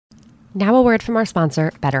Now a word from our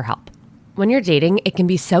sponsor, BetterHelp. When you're dating, it can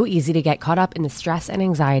be so easy to get caught up in the stress and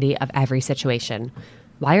anxiety of every situation.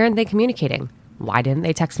 Why aren't they communicating? Why didn't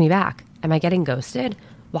they text me back? Am I getting ghosted?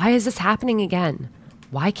 Why is this happening again?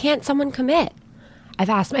 Why can't someone commit? I've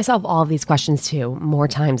asked myself all of these questions too, more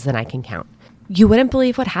times than I can count. You wouldn't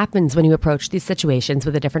believe what happens when you approach these situations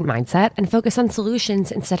with a different mindset and focus on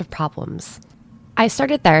solutions instead of problems. I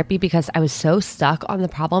started therapy because I was so stuck on the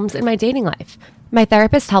problems in my dating life. My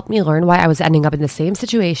therapist helped me learn why I was ending up in the same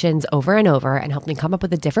situations over and over and helped me come up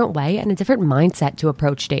with a different way and a different mindset to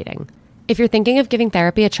approach dating. If you're thinking of giving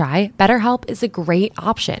therapy a try, BetterHelp is a great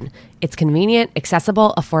option. It's convenient,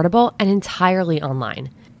 accessible, affordable, and entirely online.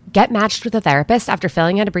 Get matched with a therapist after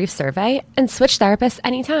filling out a brief survey and switch therapists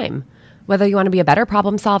anytime. Whether you want to be a better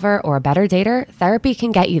problem solver or a better dater, therapy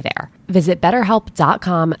can get you there. Visit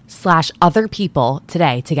betterhelp.com/otherpeople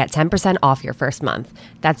today to get 10% off your first month.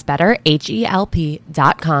 That's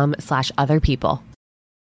betterhelp.com/otherpeople.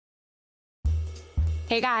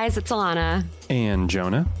 Hey guys, it's Alana. And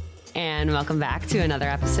Jonah. And welcome back to another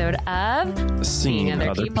episode of Seeing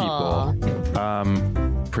Other People.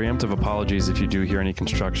 Preemptive apologies if you do hear any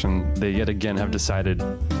construction. They yet again have decided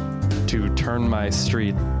to turn my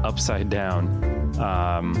street upside down.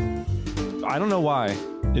 I don't know why.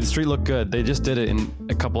 The street looked good. They just did it in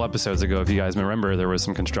a couple episodes ago. If you guys remember, there was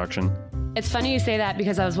some construction. It's funny you say that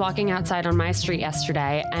because I was walking outside on my street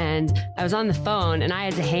yesterday and I was on the phone and I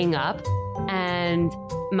had to hang up. And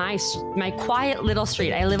my quiet little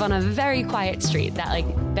street, I live on a very quiet street that like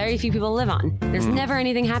very few people live on. There's never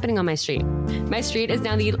anything happening on my street. My street is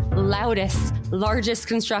now the loudest, largest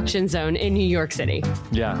construction zone in New York City.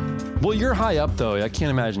 Yeah. Well, you're high up though. I can't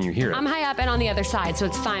imagine you hear it. I'm high up and on the other side, so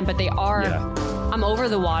it's fine. But they are, I'm over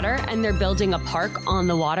the water and they're building a park on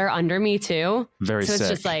the water under me too. Very So it's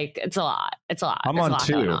sick. just like, it's a lot. It's a lot. I'm There's on a lot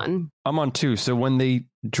two. going on. I'm on two. So when they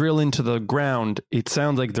drill into the ground, it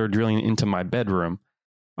sounds like they're drilling into my bedroom.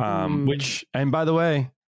 Which, and by the way,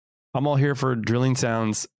 I'm all here for drilling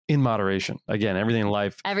sounds in moderation. Again, everything in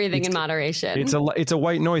life. Everything in moderation. It's a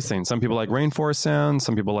white noise thing. Some people like rainforest sounds.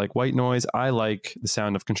 Some people like white noise. I like the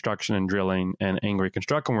sound of construction and drilling and angry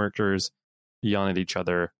construction workers yelling at each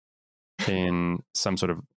other in some sort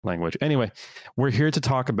of language. Anyway, we're here to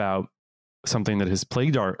talk about something that has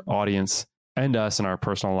plagued our audience and us in our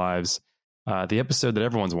personal lives. The episode that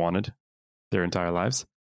everyone's wanted their entire lives.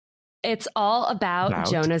 It's all about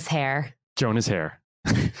Jonah's hair. Jonah's hair.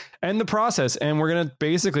 And the process. And we're going to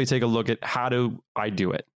basically take a look at how do I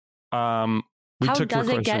do it. How does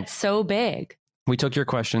it get so big? We took your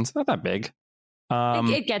questions. Not that big.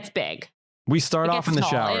 It gets big. We start off in the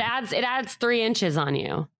shower. It adds 3 inches on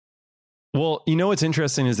you. Well, you know what's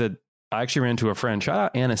interesting is that I actually ran into a friend. Shout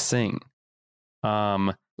out Anna Singh.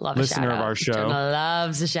 Listener of our show. Jonah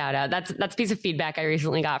loves a shout out. That's a piece of feedback I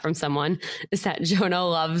recently got from someone is that Jonah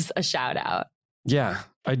loves a shout out. Yeah,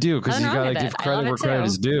 I do. Because you got to give credit where credit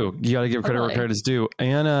is due. You got to give credit where credit is due.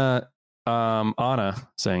 Anna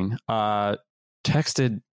Singh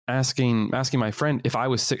texted asking my friend if I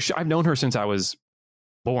was 6. I've known her since I was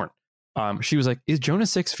born. She was like, "Is Jonah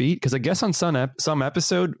 6 feet?" Because I guess on some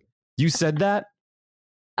episode you said that.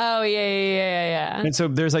 Oh yeah. And so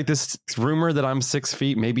there's like this rumor that I'm 6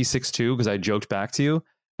 feet, maybe 6'2", because I joked back to you.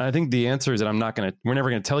 And I think the answer is that we're never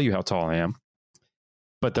gonna tell you how tall I am,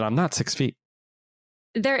 but that I'm not 6 feet.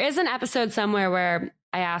 There is an episode somewhere where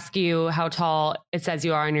I ask you how tall it says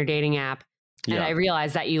you are on your dating app, and I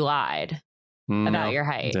realized that you lied about your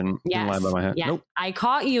height. Didn't lie about my height. Yeah. Nope. I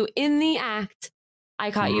caught you in the act.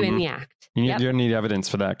 You in the act. You don't need evidence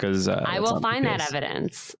for that because I will find that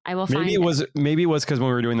evidence. I will maybe find maybe it was because when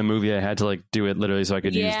we were doing the movie, I had to like do it literally so I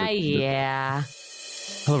could use Yeah.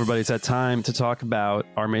 Hello, everybody. It's that time to talk about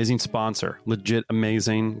our amazing sponsor. Legit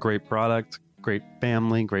amazing, great product, great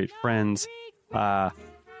family, great friends. Mindset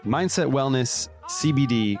Wellness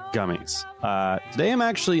CBD gummies. Today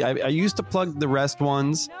I used to plug the rest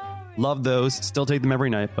ones. Love those. Still take them every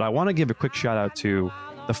night. But I want to give a quick shout out to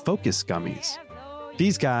the Focus gummies.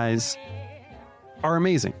 These guys are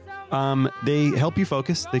amazing. They help you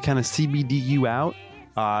focus. They kind of CBD you out.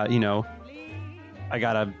 I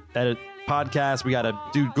got to edit podcasts. We got to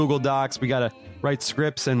do Google Docs. We got to write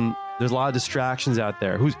scripts. And there's a lot of distractions out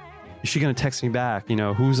there. Is she going to text me back?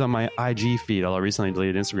 Who's on my IG feed? Although I recently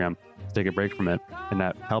deleted Instagram to take a break from it. And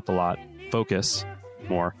that helped a lot. Focus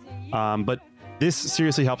more. But this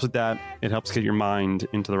seriously helps with that. It helps get your mind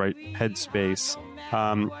into the right headspace.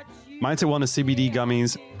 Mindset Wellness CBD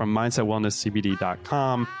gummies from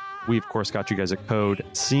mindsetwellnesscbd.com. We, of course, got you guys a code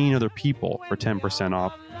Seeing Other People for 10%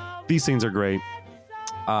 off. These things are great.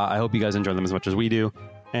 I hope you guys enjoy them as much as we do.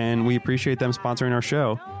 And we appreciate them sponsoring our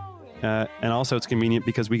show. and also it's convenient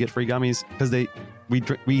because we get free gummies because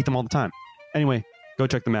we eat them all the time. Anyway, go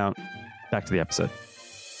check them out. Back to the episode.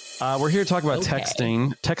 We're here to talk about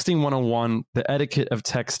texting 101, the etiquette of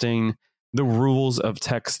texting, the rules of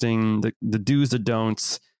texting, the do's, the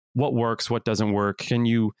don'ts, what works, what doesn't work. Can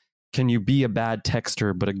you be a bad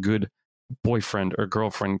texter but a good boyfriend or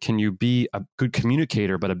girlfriend? Can you be a good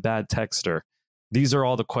communicator but a bad texter? These are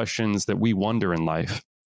all the questions that we wonder in life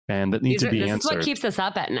and that need to be answered. This is what keeps us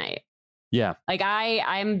up at night. Yeah. Like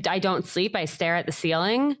I don't sleep. I stare at the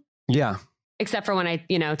ceiling. Yeah. Except for when I,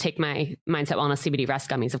 take my Mindset Wellness CBD rest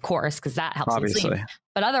gummies, of course, because that helps me sleep.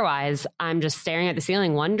 But otherwise, I'm just staring at the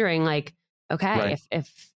ceiling, wondering, like, okay, right.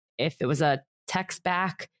 if it was a text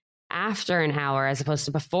back after an hour as opposed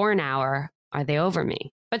to before an hour, are they over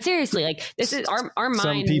me? But seriously, like, this is our mind.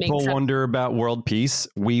 Some people wonder about world peace.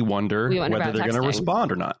 We wonder whether they're going to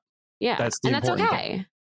respond or not. Yeah, that's okay.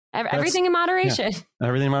 Everything in moderation. Yeah,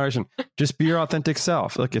 everything in moderation. Just be your authentic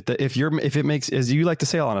self. Look, if it makes, as you like to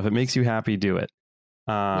say, Alana, if it makes you happy, do it.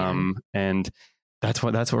 And that's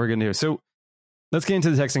what we're gonna do. So let's get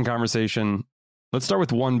into the texting conversation. Let's start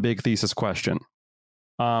with one big thesis question.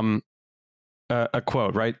 A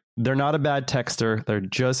quote, right? They're not a bad texter. They're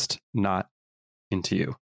just not into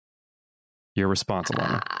you. Your response,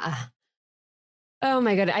 Alana. Oh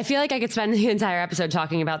my God. I feel like I could spend the entire episode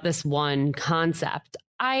talking about this one concept.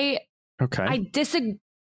 I disagree.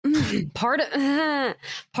 Part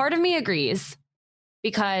of me agrees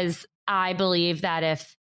because I believe that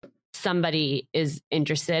if somebody is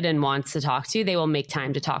interested and wants to talk to you, they will make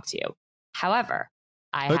time to talk to you. However,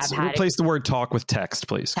 let's replace the word talk with text,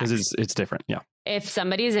 please, because it's different. Yeah. If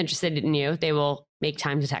somebody is interested in you, they will make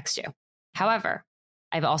time to text you. However,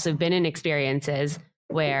 I've also been in experiences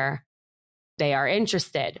where they are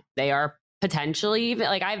interested. They are potentially even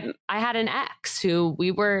like I had an ex who we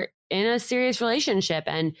were in a serious relationship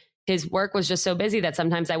and his work was just so busy that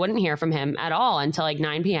sometimes I wouldn't hear from him at all until like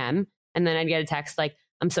 9 p.m. And then I'd get a text like,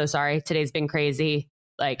 I'm so sorry. Today's been crazy.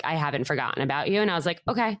 Like, I haven't forgotten about you. And I was like,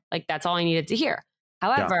 okay, like that's all I needed to hear.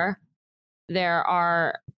 However, there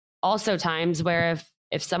are also times where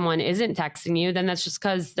if someone isn't texting you, then that's just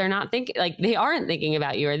because they're not thinking, like they aren't thinking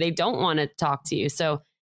about you or they don't want to talk to you. So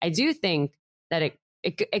I do think that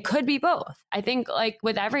it could be both. I think like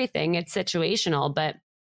with everything, it's situational, but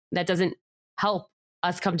that doesn't help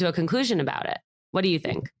us come to a conclusion about it. What do you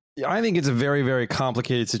think? I think it's a very, very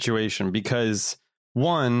complicated situation because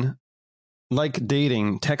one, like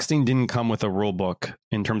dating, texting didn't come with a rule book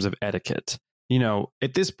in terms of etiquette.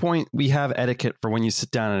 At this point, we have etiquette for when you sit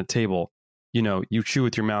down at a table. You chew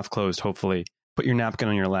with your mouth closed, hopefully, put your napkin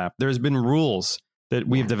on your lap. There's been rules that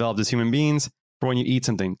we've developed as human beings for when you eat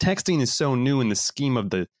something. Texting is so new in the scheme of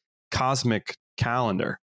the cosmic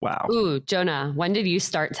calendar. Wow. Ooh, Jonah, when did you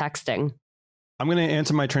start texting? I'm going to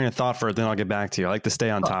answer my train of thought first, then I'll get back to you. I like to stay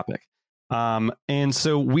on topic. And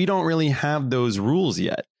so we don't really have those rules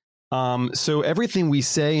yet. So everything we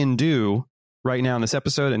say and do right now in this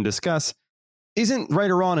episode and discuss isn't right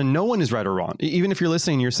or wrong, and no one is right or wrong. Even if you're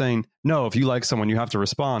listening, you're saying, no, if you like someone, you have to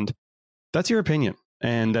respond. That's your opinion.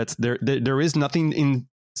 And that's there is nothing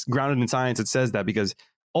grounded in science that says that, because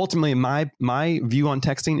ultimately my view on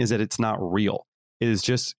texting is that it's not real. It is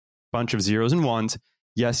just a bunch of zeros and ones.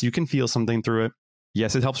 Yes, you can feel something through it.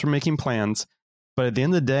 Yes, it helps for making plans. But at the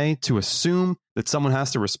end of the day, to assume that someone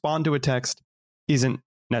has to respond to a text isn't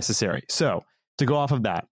necessary. So to go off of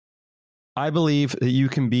that, I believe that you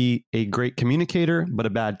can be a great communicator, but a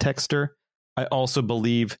bad texter. I also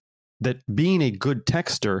believe that being a good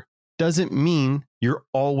texter doesn't mean you're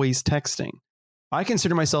always texting. I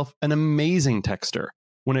consider myself an amazing texter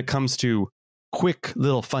when it comes to quick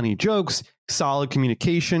little funny jokes, solid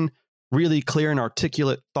communication, really clear and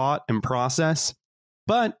articulate thought and process.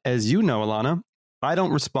 But as you know, Alana, I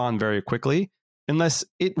don't respond very quickly unless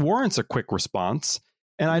it warrants a quick response.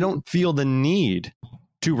 And I don't feel the need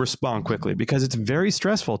to respond quickly because it's very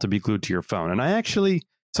stressful to be glued to your phone. And I actually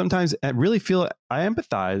sometimes really feel I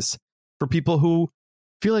empathize for people who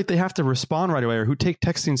feel like they have to respond right away or who take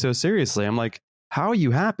texting so seriously. I'm like, how are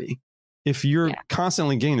you happy if you're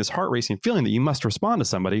constantly getting this heart racing feeling that you must respond to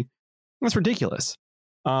somebody? That's ridiculous.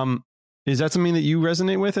 Is that something that you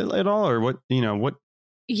resonate with at all, or what?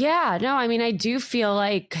 Yeah, no, I mean, I do feel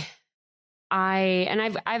like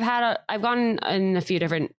I've gone in a few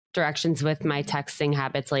different directions with my texting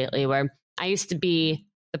habits lately, where I used to be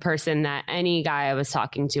the person that any guy I was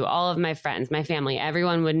talking to, all of my friends, my family,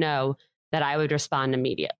 everyone would know that I would respond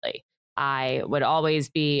immediately. I would always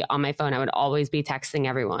be on my phone. I would always be texting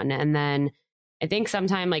everyone. And then I think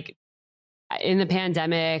sometime like in the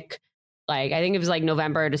pandemic, Like, I think it was like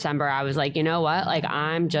November or December. I was like, you know what? Like,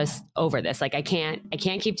 I'm just over this. Like, I can't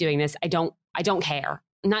keep doing this. I don't care.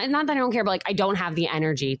 Not that I don't care, but like, I don't have the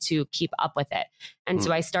energy to keep up with it. And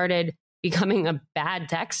so I started becoming a bad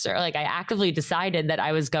texter. Like, I actively decided that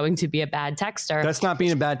I was going to be a bad texter. That's not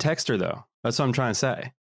being a bad texter, though. That's what I'm trying to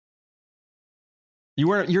say.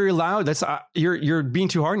 You're allowed. That's you're being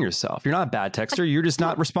too hard on yourself. You're not a bad texter. You're just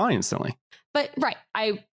not responding instantly. But right,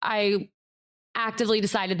 I actively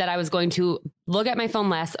decided that I was going to look at my phone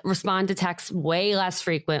less, respond to texts way less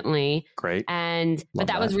frequently. Great. But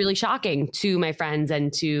that was really shocking to my friends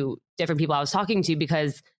and to different people I was talking to,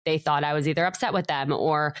 because they thought I was either upset with them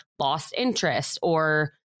or lost interest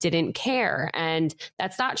or didn't care. And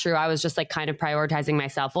that's not true. I was just like kind of prioritizing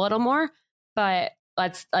myself a little more. But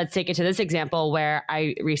let's take it to this example where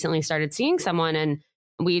I recently started seeing someone, and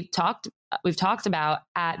we've talked about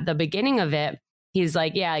at the beginning of it, he's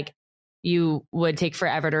like, yeah, like, you would take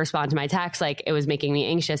forever to respond to my text. Like, it was making me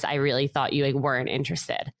anxious. I really thought you like weren't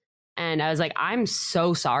interested. And I was like, I'm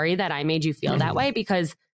so sorry that I made you feel that way,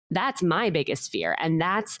 because that's my biggest fear. And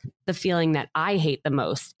that's the feeling that I hate the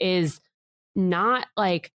most, is not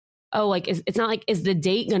like, oh, like, it's not like, is the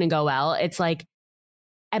date going to go well? It's like,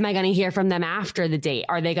 am I going to hear from them after the date?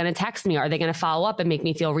 Are they going to text me? Are they going to follow up and make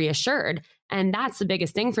me feel reassured? And that's the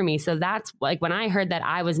biggest thing for me. So that's like, when I heard that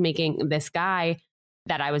I was making this guy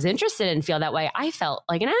that I was interested in feel that way, I felt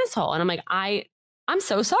like an asshole. And I'm like, I'm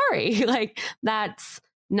so sorry. Like, that's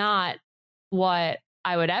not what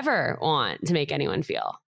I would ever want to make anyone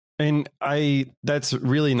feel. And that's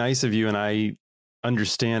really nice of you. And I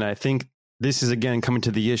understand. I think this is, again, coming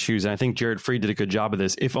to the issues. And I think Jared Freed did a good job of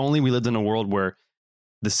this. If only we lived in a world where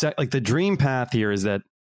the dream path here is that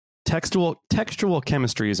textual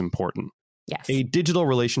chemistry is important. Yes. A digital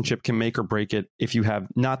relationship can make or break it if you have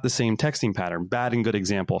not the same texting pattern. Bad and good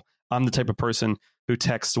example. I'm the type of person who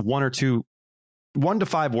texts 1 to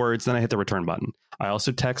 5 words, then I hit the return button. I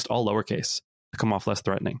also text all lowercase to come off less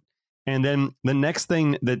threatening. And then the next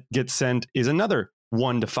thing that gets sent is another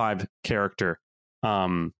 1 to 5 character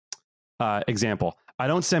example. I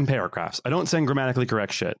don't send paragraphs. I don't send grammatically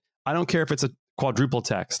correct shit. I don't care if it's a quadruple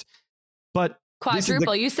text. But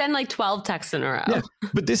quadruple, you send like 12 texts in a row. Yeah,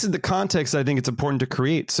 but this is the context I think it's important to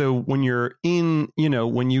create. So when you're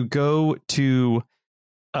when you go to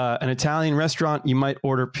an Italian restaurant, you might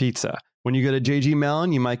order pizza. When you go to JG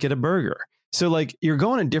Mellon, you might get a burger. So like, you're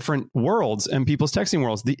going to different worlds and people's texting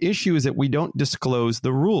worlds. The issue is that we don't disclose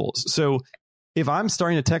the rules. So if I'm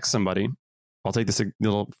starting to text somebody, I'll take this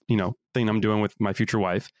little thing I'm doing with my future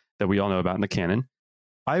wife that we all know about in the canon.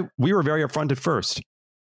 We were very upfront at first.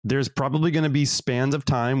 There's probably going to be spans of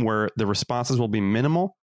time where the responses will be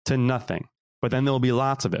minimal to nothing, but then there'll be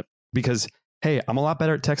lots of it because, hey, I'm a lot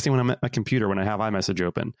better at texting when I'm at my computer, when I have iMessage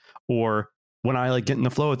open, or when I like get in the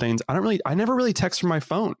flow of things. I never really text from my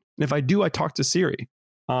phone. And if I do, I talk to Siri.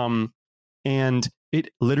 And it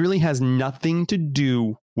literally has nothing to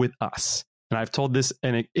do with us. And I've told this,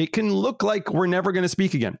 and it can look like we're never going to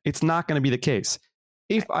speak again. It's not going to be the case.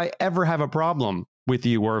 If I ever have a problem with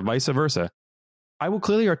you or vice versa, I will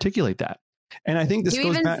clearly articulate that. And I think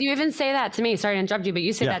you even say that to me. Sorry to interrupt you, but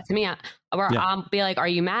you say that to me where I'll be like, are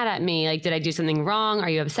you mad at me? Like, did I do something wrong? Are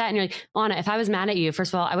you upset? And you're like, Lana, if I was mad at you,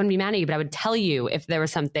 first of all, I wouldn't be mad at you, but I would tell you if there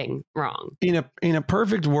was something wrong. In a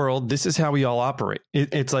perfect world, this is how we all operate.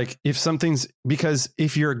 It's like because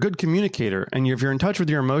if you're a good communicator and if you're in touch with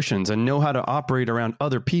your emotions and know how to operate around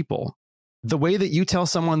other people, the way that you tell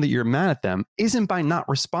someone that you're mad at them isn't by not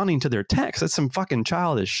responding to their text. That's some fucking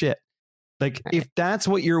childish shit. Like, right. If that's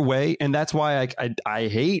what your way, and that's why I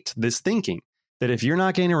hate this thinking that if you're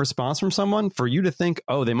not getting a response from someone, for you to think,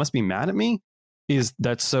 oh, they must be mad at me,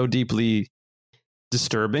 that's so deeply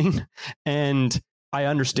disturbing. And I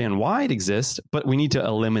understand why it exists, but we need to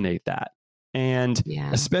eliminate that. And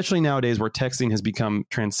especially nowadays where texting has become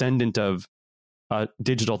transcendent of a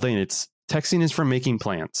digital thing, texting is for making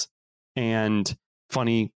plans and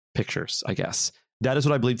funny pictures, I guess. That is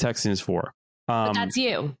what I believe texting is for. But that's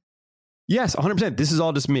you. Yes, 100%. This is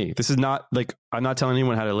all just me. This is not like, I'm not telling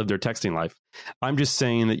anyone how to live their texting life. I'm just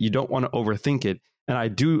saying that you don't want to overthink it. And I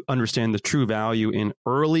do understand the true value in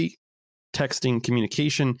early texting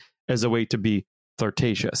communication as a way to be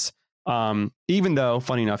flirtatious. Even though,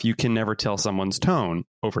 funny enough, you can never tell someone's tone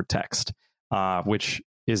over text, which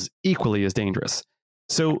is equally as dangerous.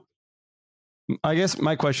 So I guess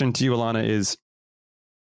my question to you, Alana, is,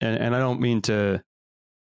 and I don't mean to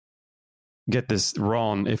get this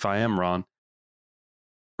wrong if I am wrong.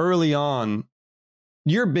 Early on,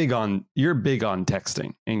 you're big on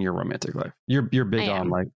texting in your romantic life. You're big on,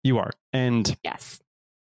 like, you are. And yes.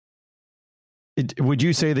 Would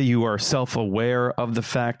you say that you are self-aware of the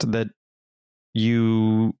fact that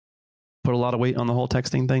you put a lot of weight on the whole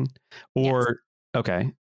texting thing? Or, yes.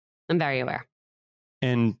 Okay. I'm very aware.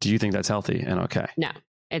 And do you think that's healthy and okay? No,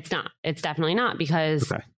 it's not. It's definitely not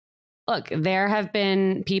because, look, there have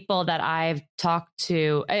been people that I've talked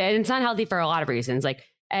to, and it's not healthy for a lot of reasons. Like,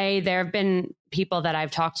 there have been people that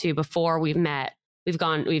I've talked to before we've met. We've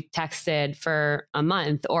texted for a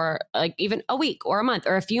month or like even a week or a month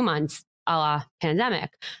or a few months, a la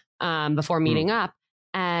pandemic, before meeting up.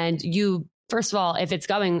 And you, first of all, if it's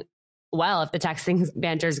going well, if the texting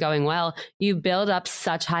banter is going well, you build up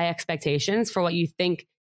such high expectations for what you think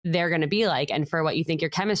they're going to be like and for what you think your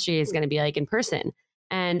chemistry is going to be like in person.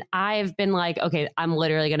 And I've been like, okay, I'm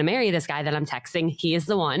literally going to marry this guy that I'm texting. He is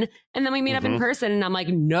the one. And then we meet up in person and I'm like,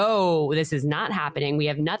 no, this is not happening. We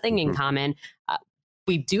have nothing in common.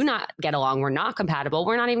 We do not get along. We're not compatible.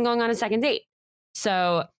 We're not even going on a second date.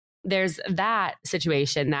 So there's that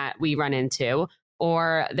situation that we run into,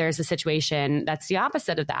 or there's a situation that's the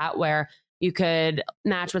opposite of that, where you could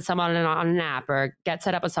match with someone on an app or get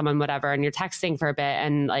set up with someone, whatever, and you're texting for a bit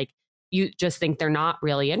and like, you just think they're not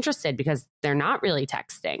really interested because they're not really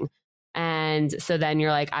texting. And so then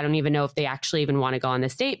you're like, I don't even know if they actually even want to go on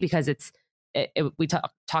this date because we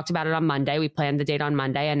talked about it on Monday. We planned the date on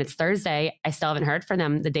Monday and it's Thursday. I still haven't heard from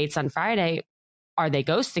them. The date's on Friday. Are they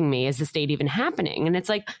ghosting me? Is this date even happening? And it's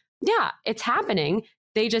like, yeah, it's happening.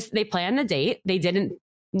 They planned the date.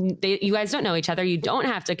 You guys don't know each other. You don't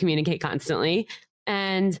have to communicate constantly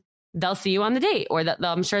and they'll see you on the date or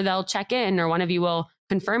I'm sure they'll check in or one of you will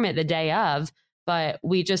confirm it the day of. But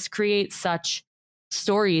we just create such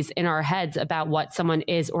stories in our heads about what someone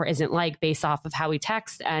is or isn't like based off of how we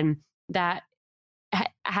text. And that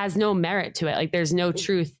has no merit to it. Like there's no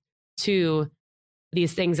truth to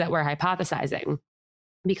these things that we're hypothesizing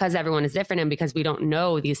because everyone is different and because we don't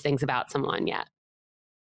know these things about someone yet.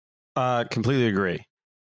 Completely agree.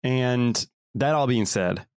 And that all being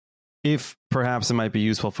said, if perhaps it might be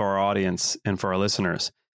useful for our audience and for our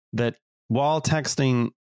listeners that while texting,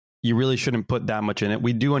 you really shouldn't put that much in it.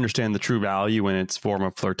 We do understand the true value in its form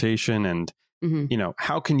of flirtation and,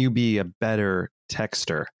 how can you be a better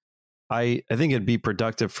texter? I think it'd be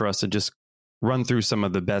productive for us to just run through some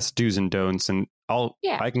of the best do's and don'ts, and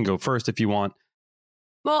I can go first if you want.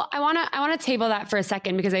 Well, I want to table that for a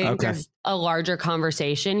second because I think there's a larger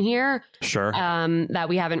conversation here. Sure. That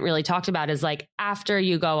we haven't really talked about is like after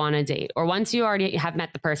you go on a date or once you already have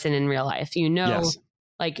met the person in real life,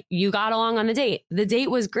 like you got along on the date. The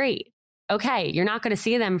date was great. Okay, you're not going to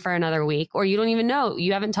see them for another week or you don't even know.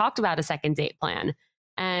 You haven't talked about a second date plan.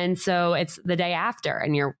 And so it's the day after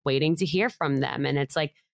and you're waiting to hear from them. And it's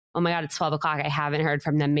like, oh my God, it's 12 o'clock. I haven't heard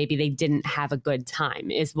from them. Maybe they didn't have a good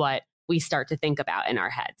time is what we start to think about in our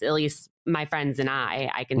heads. At least my friends and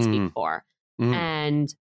I can speak for.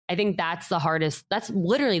 And I think that's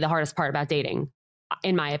literally the hardest part about dating,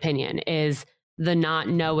 in my opinion, is the not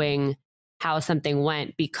knowing how something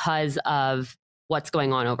went because of what's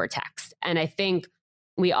going on over text. And I think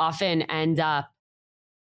we often end up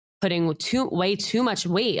putting way too much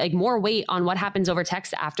weight, like more weight on what happens over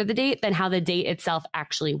text after the date than how the date itself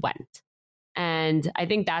actually went. And I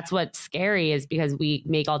think that's what's scary is because we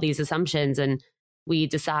make all these assumptions and we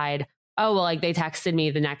decide, oh, well, like they texted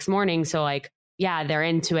me the next morning. So like, yeah, they're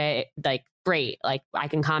into it. Like, great. Like I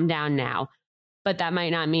can calm down now. But that might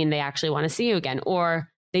not mean they actually want to see you again. Or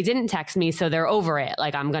they didn't text me, so they're over it.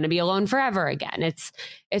 Like I'm going to be alone forever again. It's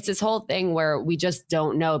this whole thing where we just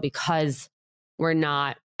don't know because we're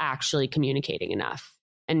not actually communicating enough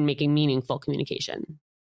and making meaningful communication.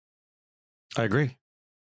 I agree.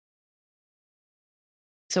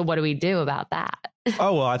 So what do we do about that?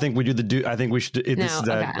 Oh, well, I think we do I think we should.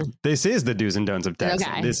 This is the do's and don'ts of texting.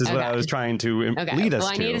 Okay. This is what I was trying to lead us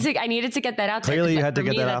to. I needed to get that out there. Clearly, you had to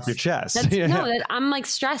get that off your chest. No, I'm like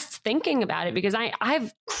stressed thinking about it because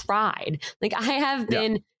I've cried. Like I have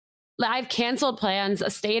been, I've canceled plans,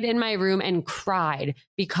 stayed in my room and cried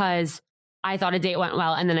because I thought a date went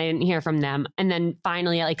well and then I didn't hear from them. And then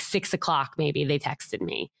finally at like 6 o'clock, maybe they texted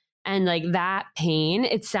me. And like that pain,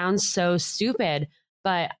 it sounds so stupid.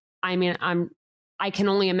 But I mean, I can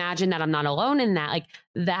only imagine that I'm not alone in that. Like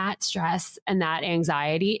that stress and that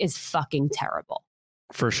anxiety is fucking terrible.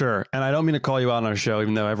 For sure. And I don't mean to call you out on our show,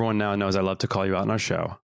 even though everyone now knows I love to call you out on our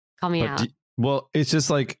show. Call me out. Well, it's just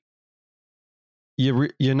like, you've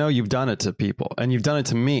done it to people and you've done it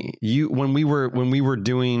to me. When we were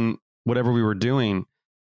doing whatever we were doing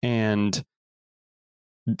and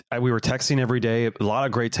we were texting every day, a lot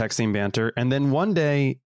of great texting banter. And then one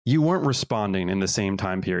day, you weren't responding in the same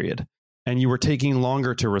time period and you were taking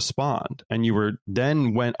longer to respond and you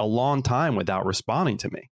went a long time without responding to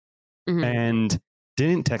me and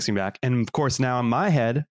didn't text me back. And of course, now in my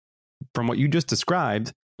head, from what you just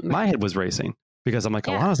described, my head was racing because I'm like,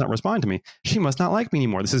 Alana's not responding to me. She must not like me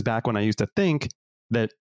anymore. This is back when I used to think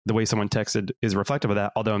that the way someone texted is reflective of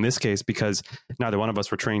that. Although in this case, because neither one of us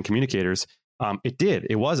were trained communicators, I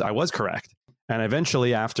was correct. And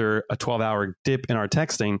eventually, after a 12-hour dip in our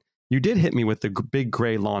texting, you did hit me with the big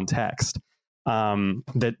gray long text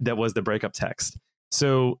that was the breakup text.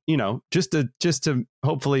 So, just to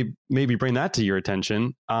hopefully maybe bring that to your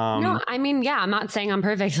attention. No, I mean, yeah, I'm not saying I'm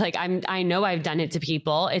perfect. Like I know I've done it to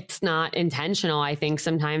people. It's not intentional. I think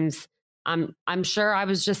sometimes I'm sure I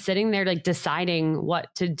was just sitting there like deciding what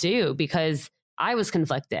to do because I was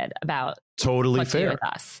conflicted about totally what fair to do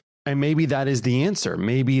with us. And maybe that is the answer.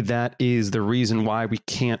 Maybe that is the reason why we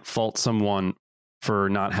can't fault someone for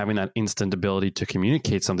not having that instant ability to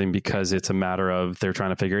communicate something, because it's a matter of they're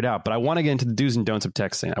trying to figure it out. But I want to get into the do's and don'ts of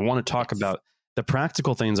texting. I want to talk about the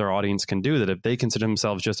practical things our audience can do, that if they consider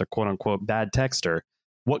themselves just a quote unquote bad texter,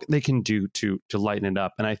 what they can do to lighten it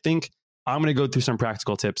up. And I think I'm going to go through some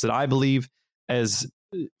practical tips that I believe, as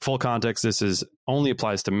full context, this is only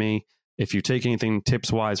applies to me. If you take anything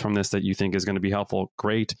tips wise from this that you think is going to be helpful,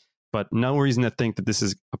 great. But no reason to think that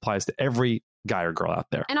this applies to every guy or girl out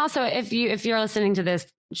there. And also, if you're listening to this,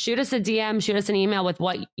 shoot us a DM, shoot us an email with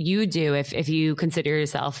what you do if you consider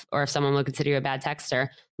yourself, or if someone would consider you a bad texter.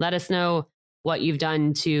 Let us know what you've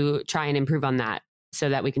done to try and improve on that so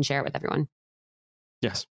that we can share it with everyone.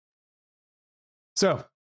 Yes. So,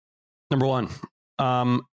 number one,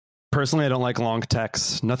 personally, I don't like long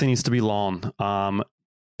texts. Nothing needs to be long.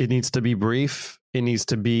 It needs to be brief. It needs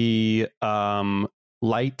to be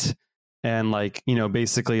light. And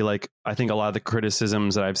basically, I think a lot of the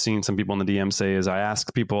criticisms that I've seen some people in the DM say is I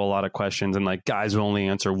ask people a lot of questions and guys will only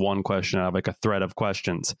answer one question out of a thread of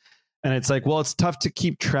questions. And it's well, it's tough to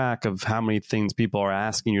keep track of how many things people are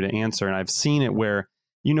asking you to answer. And I've seen it where,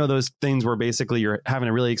 those things where basically you're having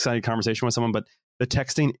a really exciting conversation with someone, but the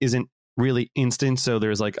texting isn't really instant. So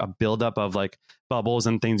there's a buildup of bubbles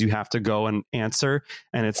and things you have to go and answer.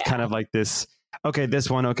 And it's kind of this, okay, this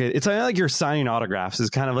one, okay. It's like you're signing autographs is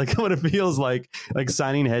kind of what it feels like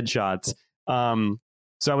signing headshots.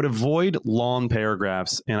 So I would avoid long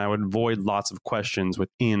paragraphs and I would avoid lots of questions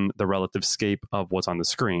within the relative scape of what's on the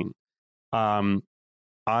screen.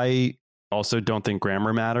 I also don't think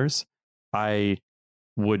grammar matters. I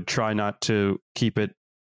would try not to keep it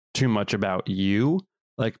too much about you,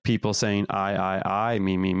 people saying I,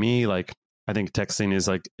 me. I think texting is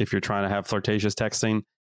if you're trying to have flirtatious texting,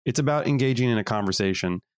 it's about engaging in a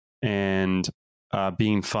conversation and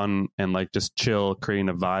being fun and just chill, creating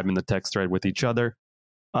a vibe in the text thread with each other.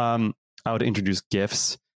 I would introduce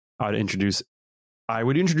GIFs. I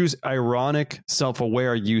would introduce ironic,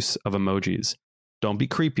 self-aware use of emojis. Don't be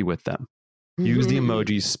creepy with them. Use the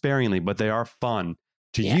emojis sparingly, but they are fun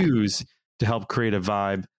to use to help create a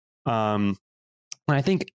vibe. And I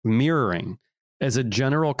think mirroring as a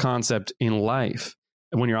general concept in life,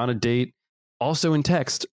 when you're on a date, also in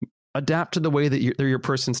text, adapt to the way that your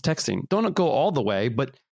person's texting. Don't go all the way,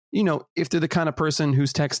 but if they're the kind of person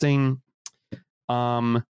who's texting,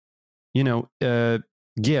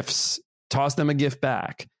 GIFs, toss them a GIF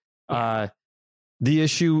back. The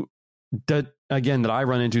issue that I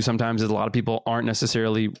run into sometimes is a lot of people aren't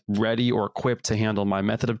necessarily ready or equipped to handle my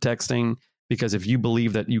method of texting, because if you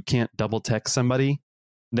believe that you can't double text somebody,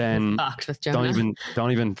 then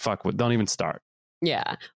don't even start.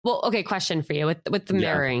 Yeah. Well, okay. Question for you with the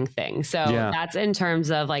mirroring thing. So that's in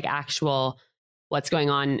terms of actual what's going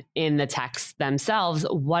on in the texts themselves.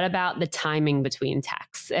 What about the timing between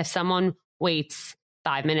texts? If someone waits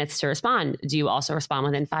 5 minutes to respond, do you also respond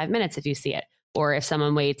within 5 minutes if you see it? Or if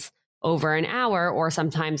someone waits over an hour, or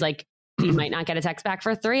sometimes you might not get a text back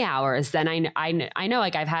for 3 hours, then I know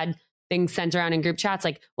I've had things sent around in group chats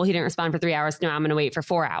well, he didn't respond for 3 hours. No, I'm going to wait for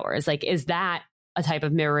 4 hours. Is that a type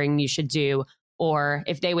of mirroring you should do? Or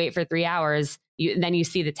if they wait for 3 hours, then you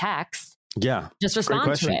see the text. Yeah. Just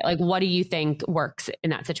respond to it. What do you think works in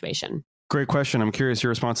that situation? Great question. I'm curious your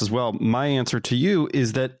response as well. My answer to you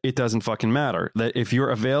is that it doesn't fucking matter. That if you're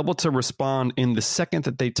available to respond in the second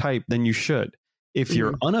that they type, then you should. If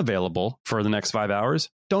you're unavailable for the next 5 hours,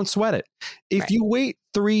 don't sweat it. If you wait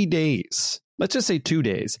 3 days, let's just say 2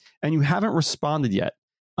 days, and you haven't responded yet,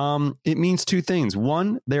 it means two things.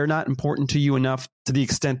 One, they're not important to you enough to the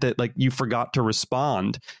extent that you forgot to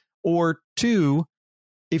respond. Or two,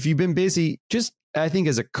 if you've been busy, just I think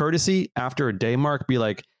as a courtesy after a day mark, be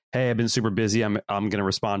hey, I've been super busy. I'm going to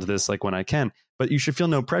respond to this when I can, but you should feel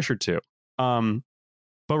no pressure to. But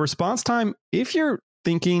response time, if you're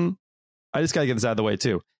thinking, I just got to get this out of the way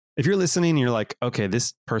too. If you're listening and you're okay,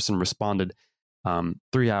 this person responded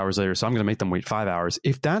 3 hours later, so I'm going to make them wait 5 hours.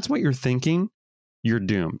 If that's what you're thinking, you're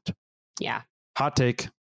doomed. Yeah. Hot take.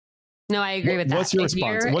 No, I agree with that. What's your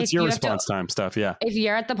response? What's your response time stuff? Yeah. If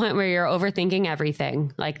you're at the point where you're overthinking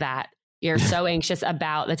everything like that, you're so anxious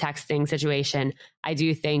about the texting situation, I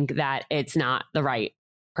do think that it's not the right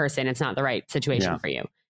person. It's not the right situation for you.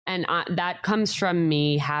 And that comes from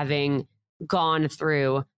me having gone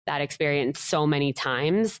through that experience so many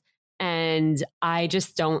times. And I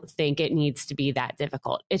just don't think it needs to be that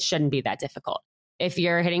difficult. It shouldn't be that difficult. If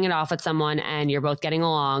you're hitting it off with someone and you're both getting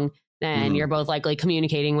along, then you're both likely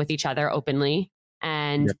communicating with each other openly.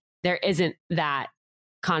 And there isn't that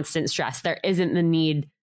constant stress. There isn't the need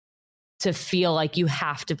to feel like you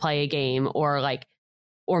have to play a game or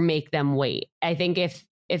make them wait. I think if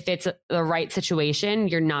it's the right situation,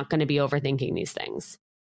 you're not going to be overthinking these things.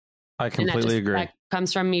 I completely agree. That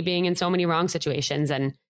comes from me being in so many wrong situations.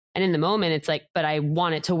 And in the moment, it's like, but I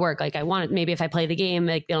want it to work. Like I want it, maybe if I play the game,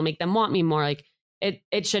 like it'll make them want me more. Like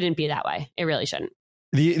it shouldn't be that way. It really shouldn't.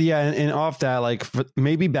 And off that, like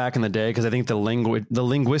maybe back in the day, because I think the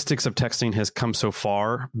linguistics of texting has come so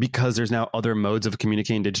far because there's now other modes of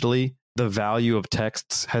communicating digitally. The value of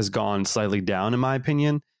texts has gone slightly down, in my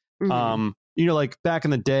opinion. Like back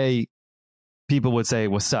in the day, people would say,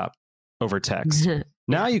 "What's up?" over text.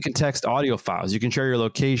 Now you can text audio files. You can share your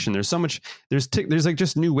location. There's so much. There's like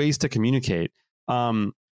just new ways to communicate.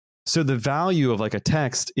 So the value of like a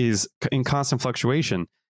text is in constant fluctuation.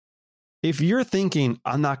 If you're thinking,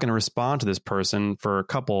 I'm not going to respond to this person for a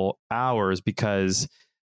couple hours because,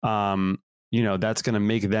 that's going to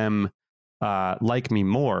make them like me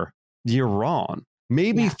more, you're wrong.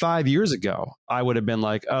 Maybe 5 years ago, I would have been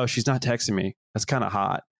like, oh, she's not texting me. That's kind of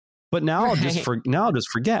hot. But now I'll just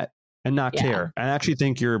forget and not care. I actually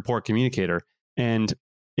think you're a poor communicator. And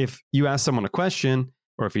if you ask someone a question,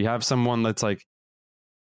 or if you have someone that's like,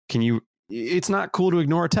 it's not cool to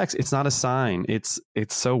ignore a text. It's not a sign. It's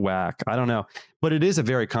so whack. I don't know, but it is a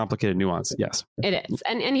very complicated nuance. Yes, it is.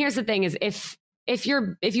 And here's the thing: is if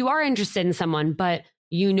you are interested in someone, but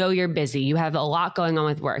you're busy, you have a lot going on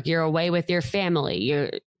with work, you're away with your family, you're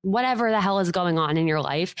whatever the hell is going on in your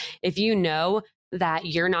life. If you know that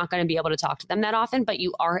you're not going to be able to talk to them that often, but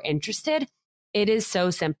you are interested, it is so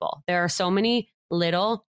simple. There are so many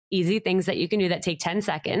little easy things that you can do that take 10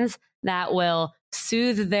 seconds that will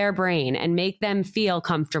soothe their brain and make them feel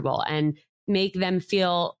comfortable and make them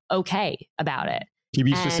feel okay about it. Can you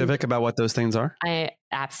be specific about what those things are?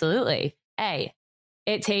 Absolutely.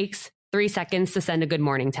 It takes 3 seconds to send a good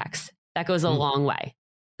morning text. That goes a long way,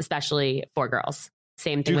 especially for girls.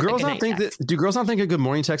 Same thing. Do girls not think a good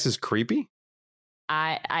morning text is creepy?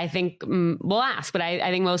 I think we'll ask, but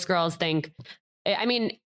I think most girls think, I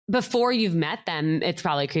mean, before you've met them, it's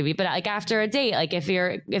probably creepy, but like after a date, like if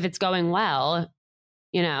it's going well,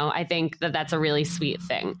 I think that's a really sweet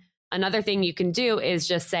thing. Another thing you can do is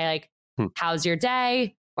just say like, how's your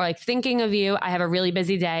day? Or like thinking of you. I have a really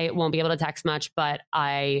busy day. Won't be able to text much, but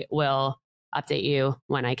I will update you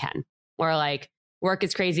when I can. Or like work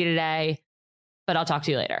is crazy today, but I'll talk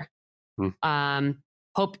to you later.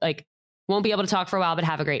 Hope like won't be able to talk for a while, but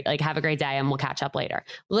have a great day and we'll catch up later.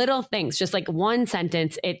 Little things, just like one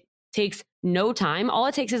sentence. It takes no time. All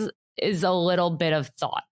it takes is a little bit of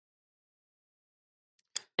thought.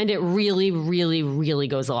 And it really, really, really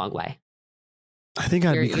goes a long way. I think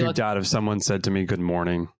I'd be creeped out if someone said to me, good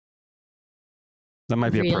morning. That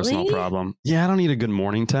might be a personal problem. Yeah, I don't need a good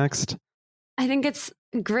morning text. I think it's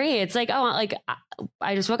great. It's like, oh, like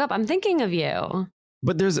I just woke up. I'm thinking of you.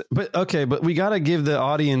 But we got to give the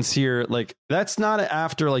audience here, like, that's not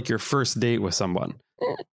after like your first date with someone.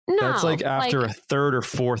 No. That's like after a third or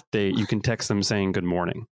fourth date, you can text them saying good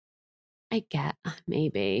morning. I get,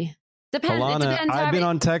 maybe. Depends. Alana, I've been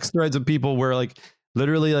on text threads with people where like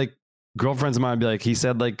literally like girlfriends of mine be like, he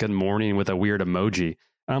said like good morning with a weird emoji.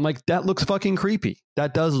 And I'm like, that looks fucking creepy.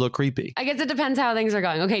 That does look creepy. I guess it depends how things are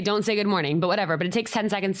going. Okay, don't say good morning, but whatever. But it takes 10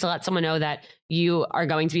 seconds to let someone know that you are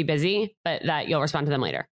going to be busy, but that you'll respond to them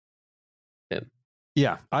later. Boom.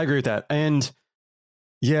 Yeah, I agree with that. And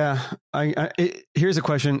yeah, here's a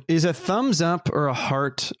question. Is a thumbs up or a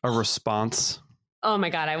heart a response? Oh my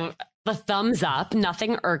God. The thumbs up,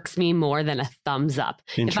 nothing irks me more than a thumbs up.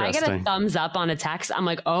 If I get a thumbs up on a text, I'm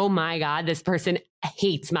like, oh my God, this person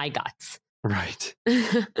hates my guts. Right.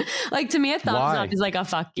 Like to me, a thumbs up is like a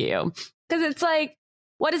fuck you. Because it's like,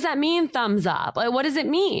 what does that mean, thumbs up? Like, what does it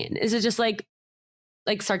mean? Is it just like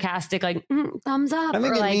sarcastic, like thumbs up? I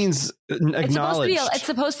think it means acknowledged. It's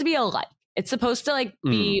supposed to be a like. It's supposed to like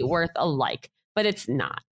be worth a like, but it's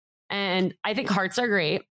not. And I think hearts are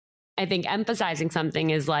great. I think emphasizing something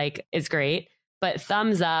is great, but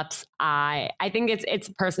thumbs ups, I think it's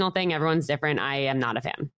a personal thing. Everyone's different. I am not a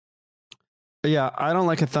fan. Yeah, I don't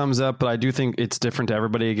like a thumbs up, but I do think it's different to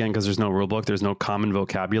everybody again because there's no rule book, there's no common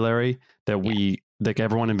vocabulary that like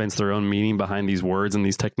everyone invents their own meaning behind these words and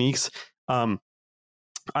these techniques. I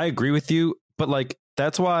agree with you, but like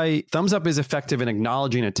that's why thumbs up is effective in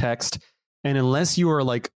acknowledging a text. And unless you are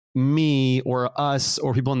like me or us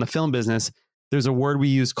or people in the film business, there's a word we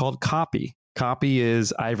use called copy. Copy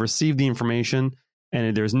is I've received the information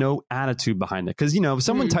and there's no attitude behind it. Because, if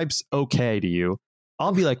someone types okay to you,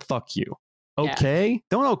 I'll be like, fuck you. Okay? Yeah.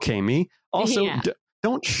 Don't okay me. Also,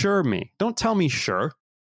 don't sure me. Don't tell me sure.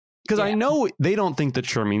 Because I know they don't think that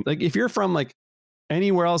sure means, like, if you're from like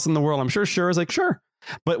anywhere else in the world, I'm sure is like, sure.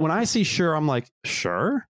 But when I see sure, I'm like,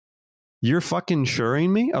 sure? You're fucking suring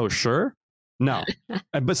me? Oh, sure? No.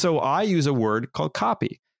 But so I use a word called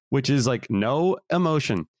copy, which is like no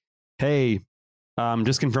emotion. Hey,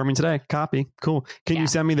 just confirming today. Copy. Cool. Can you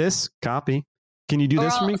send me this? Copy. Can you do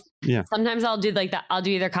this for me? Yeah. Sometimes I'll do like that. I'll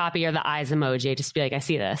do either copy or the eyes emoji. Just be like, I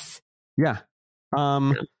see this. Yeah.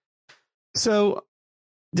 So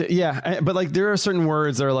yeah, but like there are certain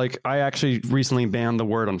words that are like, I actually recently banned the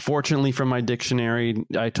word unfortunately from my dictionary.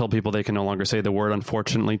 I told people they can no longer say the word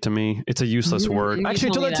unfortunately to me. It's a useless word. Actually,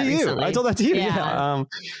 I told that to you. Recently. I told that to you.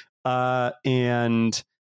 Yeah. And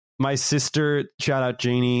my sister, shout out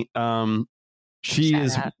Janie. She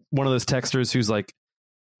is one of those texters who's like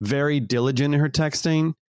very diligent in her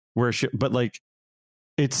texting,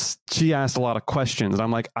 she asked a lot of questions, and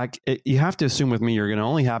I'm like, you have to assume with me, you're going to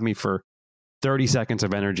only have me for 30 seconds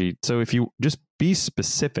of energy. So if you just be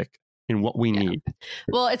specific in what we need.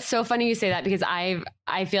 Well, it's so funny you say that because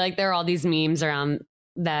I feel like there are all these memes around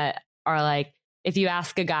that are like, if you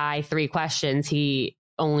ask a guy 3 questions, he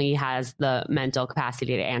only has the mental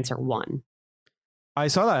capacity to answer 1. I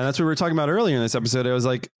saw that. And that's what we were talking about earlier in this episode. I was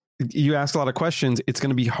like, you ask a lot of questions. It's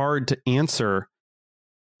going to be hard to answer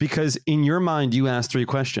because in your mind, you asked 3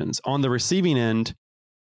 questions. On the receiving end,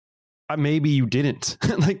 maybe you didn't.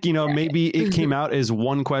 Maybe it came out as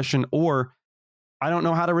 1 question, or I don't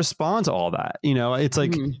know how to respond to all that. It's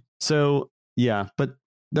like, so yeah, but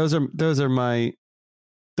those are my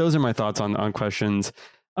thoughts on questions.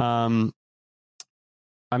 I'm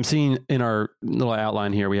seeing in our little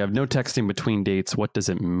outline here, we have no texting between dates. What does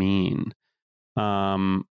it mean?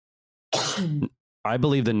 I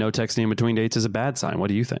believe that no texting in between dates is a bad sign. What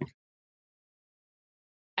do you think?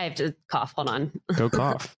 I have to cough. Hold on. Go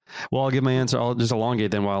cough. Well, I'll give my answer. I'll just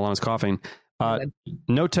elongate then while I was coughing.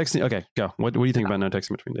 No texting. Okay, go. What do you think about no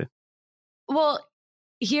texting between dates? Well,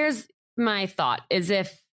 here's my thought is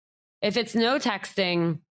if it's no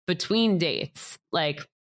texting between dates, like,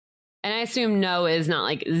 and I assume no is not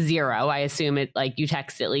like 0. I assume it like you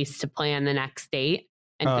text at least to plan the next date.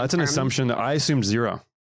 That's an assumption that I assumed 0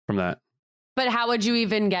 from that. But how would you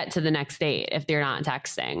even get to the next date if they're not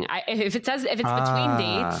texting? If it's between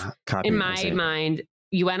dates, in my mind,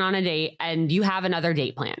 you went on a date and you have another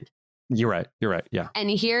date planned. You're right. Yeah. And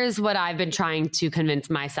here's what I've been trying to convince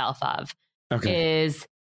myself of is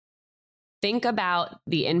think about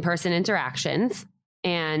the in-person interactions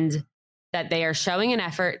and that they are showing an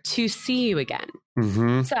effort to see you again.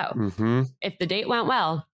 Mm-hmm. So if the date went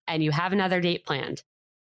well and you have another date planned,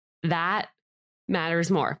 that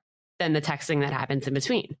matters more than the texting that happens in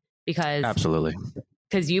between. Because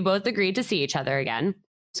you both agreed to see each other again.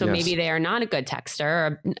 So maybe they are not a good texter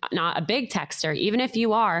or not a big texter. Even if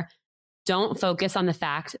you are, don't focus on the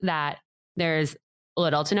fact that there's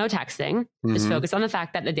little to no texting. Just focus on the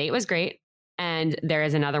fact that the date was great and there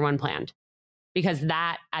is another one planned. Because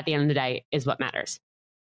that, at the end of the day, is what matters.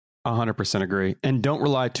 100% agree. And don't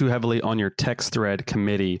rely too heavily on your text thread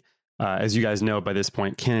committee. As you guys know by this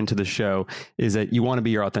point, canon to the show is that you want to be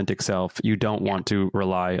your authentic self. You don't want to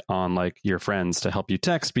rely on like your friends to help you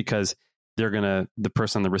text because the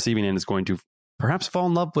person on the receiving end is going to perhaps fall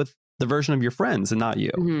in love with the version of your friends and not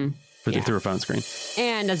you through a phone screen.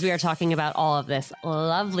 And as we are talking about all of this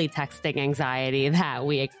lovely texting anxiety that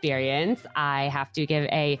we experience, I have to give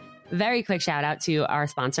a very quick shout out to our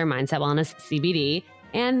sponsor, Mindset Wellness CBD,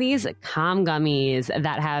 and these Calm Gummies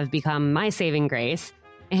that have become my saving grace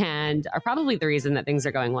and are probably the reason that things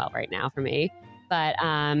are going well right now for me. But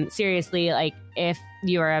seriously, like if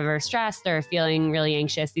you are ever stressed or feeling really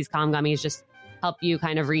anxious, these Calm Gummies just help you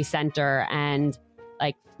kind of recenter and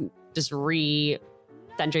like just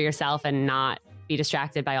re-center yourself and not be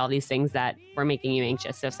distracted by all these things that were making you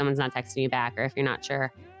anxious. So if someone's not texting you back or if you're not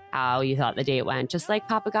sure how you thought the date went, just like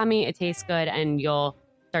pop a gummy, it tastes good and you'll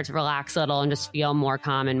start to relax a little and just feel more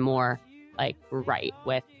calm and more like right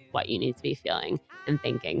with what you need to be feeling and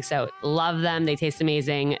thinking. So love them. They taste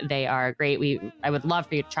amazing. They are great. I would love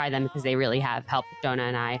for you to try them because they really have helped Jonah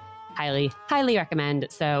and I. Highly, highly recommend.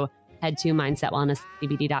 So head to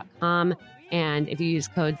mindsetwellnesscbd.com. And if you use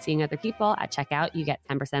code Seeing Other People at checkout, you get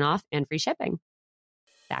 10% off and free shipping.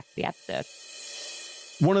 Back to the episode.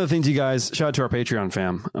 One of the things, you guys, shout out to our Patreon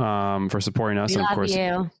fam for supporting us. We and of love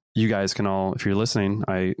course, you guys can all, if you're listening,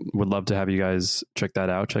 I would love to have you guys check that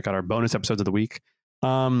out. Check out our bonus episodes of the week.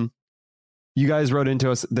 You guys wrote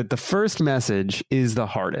into us that the first message is the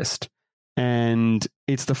hardest. And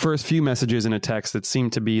it's the first few messages in a text that seem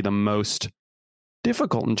to be the most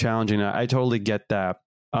difficult and challenging. I totally get that.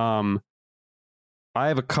 I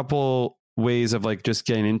have a couple ways of like just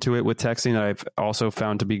getting into it with texting that I've also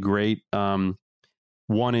found to be great.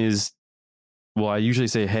 One is, well, I usually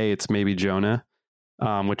say, hey, it's maybe Jonah,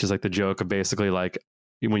 which is like the joke of basically like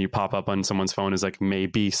when you pop up on someone's phone is like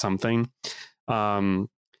maybe something.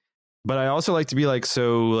 But I also like to be like,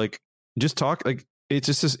 so like, just talk, like, it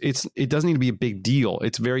doesn't need to be a big deal.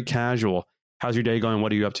 It's very casual. How's your day going?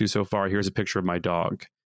 What are you up to so far? Here's a picture of my dog.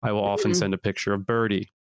 I will often send a picture of Birdie.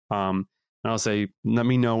 And I'll say, let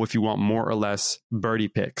me know if you want more or less Birdie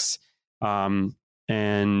pics.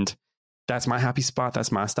 And that's my happy spot.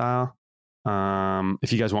 That's my style.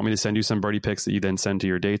 If you guys want me to send you some Birdie pics that you then send to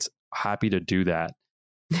your dates, happy to do that.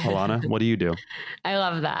 Alana, what do you do? I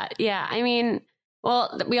love that. Yeah. I mean,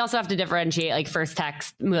 well, we also have to differentiate like first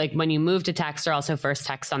text, like when you move to text or also first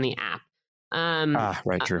text on the app.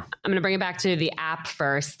 Right, true. I'm going to bring it back to the app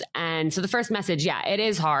first. And so the first message, yeah, it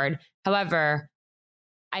is hard. However,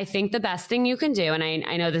 I think the best thing you can do, and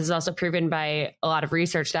I know this is also proven by a lot of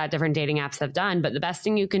research that different dating apps have done, but the best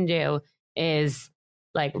thing you can do is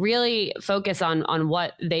like really focus on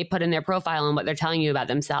what they put in their profile and what they're telling you about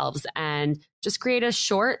themselves, and just create a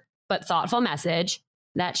short but thoughtful message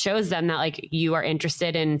that shows them that like you are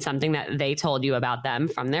interested in something that they told you about them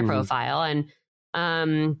from their profile,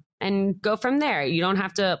 and go from there. You don't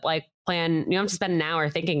have to like plan, you don't have to spend an hour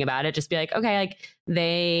thinking about it. Just be like, okay, like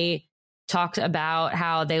they talked about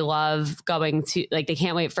how they love going to, like, they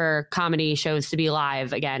can't wait for comedy shows to be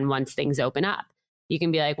live again once things open up. You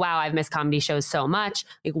can be like, wow, I've missed comedy shows so much.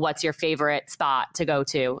 Like, what's your favorite spot to go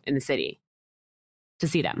to in the city to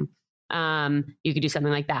see them? You could do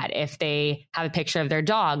something like that. If they have a picture of their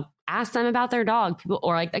dog, ask them about their dog. People,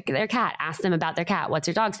 or like their cat, ask them about their cat. What's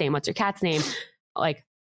your dog's name? What's your cat's name? Like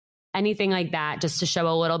anything like that, just to show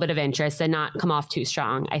a little bit of interest and not come off too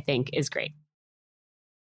strong, I think is great.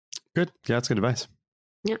 Good. Yeah, that's good advice.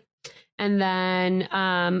 Yeah. And then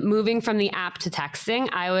moving from the app to texting,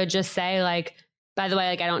 I would just say, like, by the way,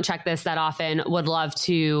 like I don't check this that often, would love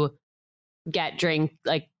to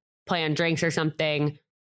plan drinks or something.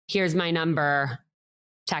 Here's my number,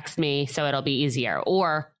 text me so it'll be easier.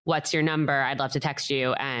 Or what's your number? I'd love to text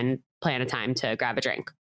you and plan a time to grab a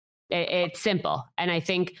drink. It's simple. And I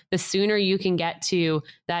think the sooner you can get to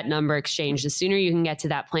that number exchange, the sooner you can get to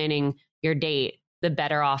that planning your date, the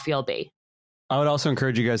better off you'll be. I would also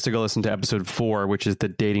encourage you guys to go listen to episode 4, which is the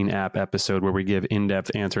dating app episode, where we give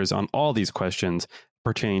in-depth answers on all these questions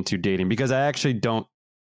pertaining to dating. Because I actually don't,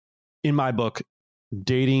 in my book,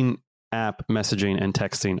 dating app messaging and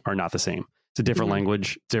texting are not the same. It's a different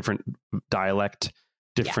language, different dialect,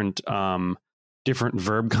 different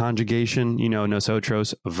verb conjugation. You know,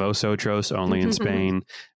 nosotros, vosotros, only in Spain,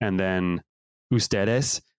 and then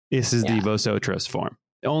ustedes. This is the vosotros form.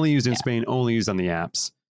 Only used in Spain, only used on the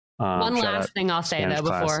apps. One last thing I'll say Spanish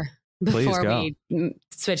though before we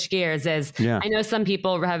switch gears is I know some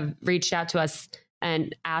people have reached out to us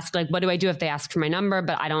and asked, like, what do I do if they ask for my number,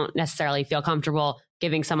 but I don't necessarily feel comfortable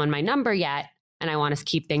giving someone my number yet, and I want to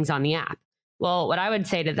keep things on the app. Well, what I would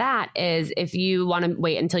say to that is, if you want to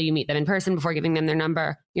wait until you meet them in person before giving them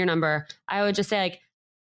your number, I would just say, like,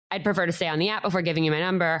 I'd prefer to stay on the app before giving you my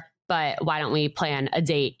number, but why don't we plan a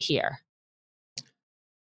date here?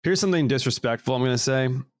 Here's something disrespectful I'm going to say.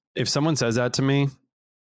 If someone says that to me,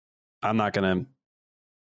 I'm not going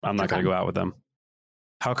to go out with them.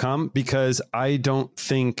 How come? Because I don't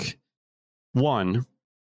think, one,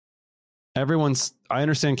 I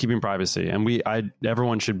understand keeping privacy, and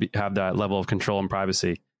everyone should have that level of control and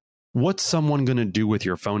privacy. What's someone going to do with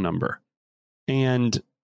your phone number? And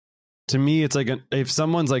to me, it's like, if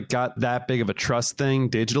someone's like got that big of a trust thing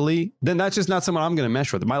digitally, then that's just not someone I'm going to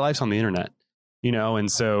mesh with. My life's on the internet, you know?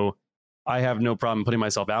 And so I have no problem putting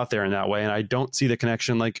myself out there in that way. And I don't see the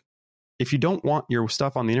connection. Like, if you don't want your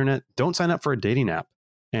stuff on the internet, don't sign up for a dating app,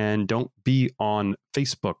 and don't be on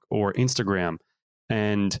Facebook or Instagram.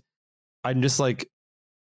 And I'm just like,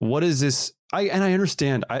 what is this? I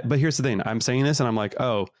understand. But here's the thing. I'm saying this and I'm like,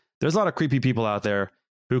 oh, there's a lot of creepy people out there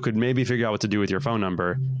who could maybe figure out what to do with your phone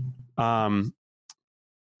number. I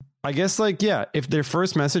guess, like, yeah, if their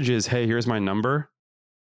first message is, hey, here's my number,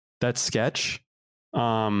 that's sketch.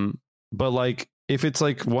 But like, if it's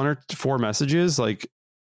like 1 or 4 messages, like,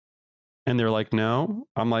 and they're like, no,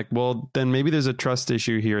 I'm like, well, then maybe there's a trust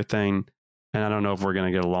issue here thing. And I don't know if we're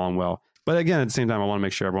going to get along well. But again, at the same time, I want to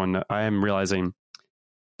make sure everyone, I am realizing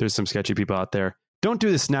there's some sketchy people out there. Don't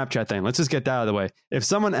do the Snapchat thing. Let's just get that out of the way. If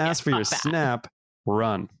someone asks for your snap,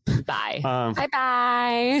 run. Bye.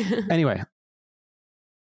 Bye. Anyway,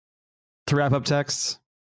 to wrap up texts,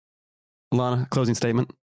 Alana, closing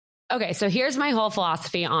statement. Okay, so here's my whole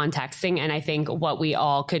philosophy on texting, and I think what we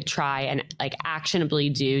all could try and like actionably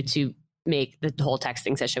do to make the whole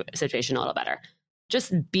texting situation a little better.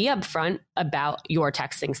 Just be upfront about your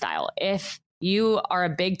texting style. If you are a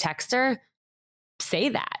big texter, say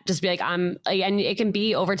that. Just be like, I'm like, and it can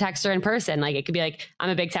be over text or in person. Like it could be like, I'm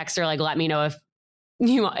a big texter. Like, let me know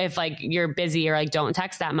if like you're busy or like don't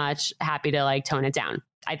text that much. Happy to like tone it down.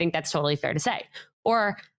 I think that's totally fair to say.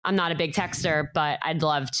 Or I'm not a big texter, but I'd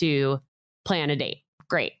love to plan a date.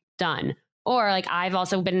 Great, done. Or like I've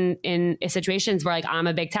also been in situations where like I'm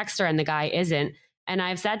a big texter and the guy isn't. And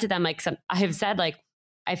I've said to them, like,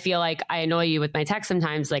 I feel like I annoy you with my text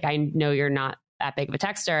sometimes. Like, I know you're not that big of a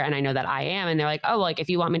texter and I know that I am. And they're like, oh, well, like if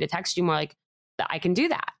you want me to text you more, like I can do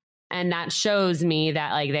that. And that shows me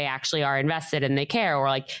that like they actually are invested and they care, or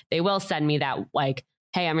like they will send me that like,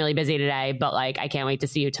 hey, I'm really busy today, but like I can't wait to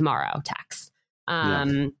see you tomorrow text.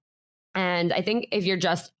 And I think if you're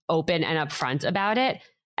just open and upfront about it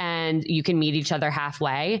and you can meet each other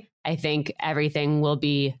halfway, I think everything will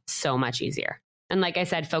be so much easier. And like I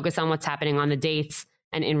said, focus on what's happening on the dates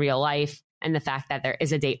and in real life and the fact that there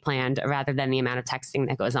is a date planned rather than the amount of texting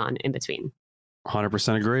that goes on in between.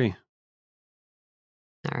 100% agree.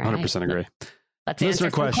 All right. 100% agree. Let's answer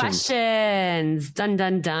some questions. Dun,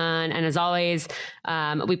 dun, dun. And as always,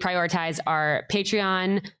 we prioritize our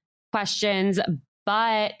Patreon questions.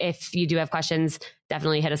 But if you do have questions,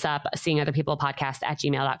 definitely hit us up,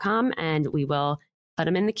 seeingotherpeoplepodcast@gmail.com, and we will put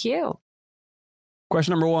them in the queue.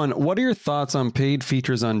 Question number 1. What are your thoughts on paid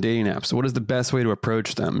features on dating apps? What is the best way to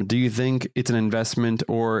approach them? Do you think it's an investment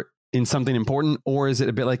or in something important, or is it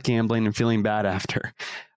a bit like gambling and feeling bad after?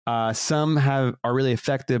 Some are really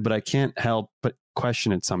effective, but I can't help but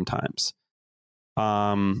question it sometimes.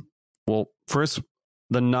 Well, first,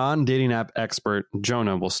 the non-dating app expert,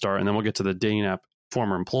 Jonah, will start, and then we'll get to the dating app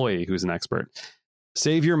former employee who's an expert.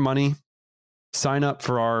 Save your money. Sign up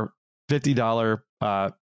for our $50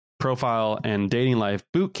 profile and dating life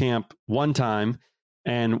boot camp one time,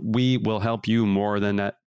 and we will help you more than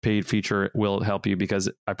that paid feature will help you, because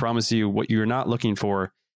I promise you what you're not looking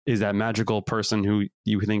for is that magical person who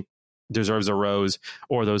you think deserves a rose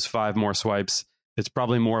or those 5 more swipes. It's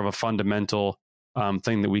probably more of a fundamental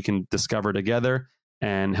thing that we can discover together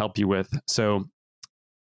and help you with. So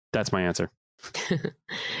that's my answer.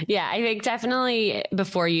 Yeah, I think definitely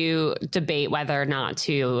before you debate whether or not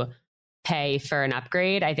to pay for an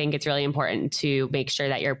upgrade, I think it's really important to make sure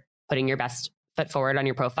that you're putting your best foot forward on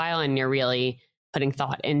your profile and you're really putting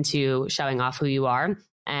thought into showing off who you are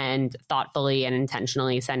and thoughtfully and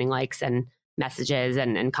intentionally sending likes and messages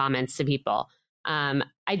and comments to people.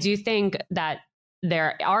 I do think that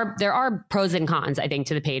there are pros and cons, I think,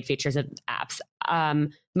 to the paid features of apps.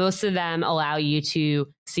 Most of them allow you to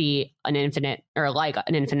see an infinite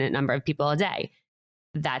number of people a day.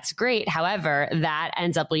 That's great. However, that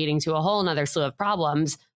ends up leading to a whole nother slew of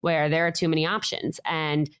problems where there are too many options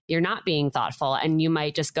and you're not being thoughtful, and you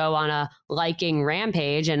might just go on a liking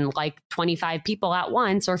rampage and like 25 people at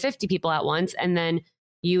once or 50 people at once, and then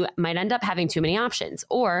you might end up having too many options.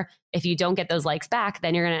 Or if you don't get those likes back,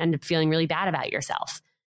 then you're going to end up feeling really bad about yourself.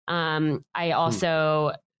 I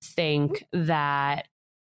also think that,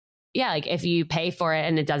 yeah, like if you pay for it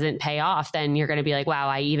and it doesn't pay off, then you're going to be like, wow,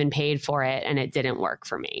 I even paid for it and it didn't work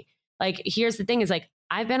for me. Like, here's the thing is like,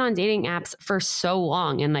 I've been on dating apps for so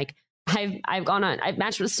long, and like I've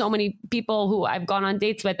matched with so many people who I've gone on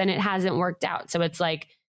dates with, and it hasn't worked out. So it's like,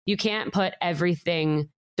 you can't put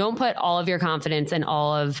don't put all of your confidence and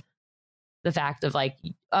all of the fact of like,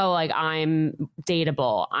 oh, like I'm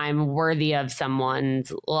dateable, I'm worthy of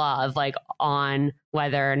someone's love, like on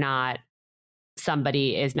whether or not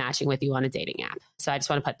somebody is matching with you on a dating app. So I just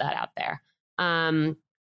want to put that out there.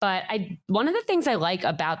 But one of the things I like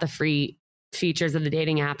about the free features of the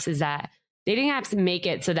dating apps is that dating apps make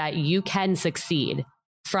it so that you can succeed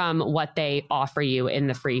from what they offer you in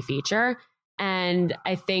the free feature. And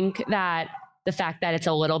I think that the fact that it's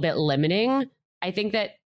a little bit limiting, I think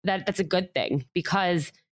that's a good thing,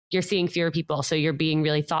 because you're seeing fewer people. So you're being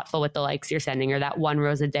really thoughtful with the likes you're sending or that 1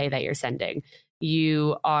 rose a day that you're sending.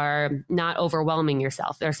 You are not overwhelming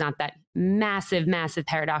yourself. There's not that massive, massive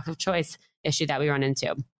paradox of choice issue that we run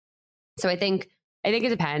into. So I think I think it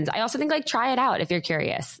depends. I also think like try it out if you're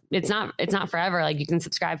curious. It's not forever. Like you can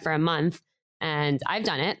subscribe for a month, and I've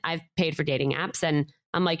done it. I've paid for dating apps, and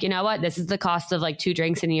I'm like, you know what? This is the cost of like 2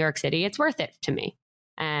 drinks in New York City. It's worth it to me.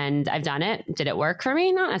 And I've done it. Did it work for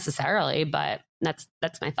me? Not necessarily, but that's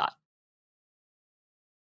my thought.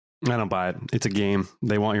 I don't buy it. It's a game.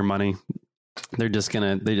 They want your money. It's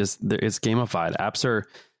gamified. Apps are,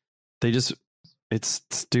 it's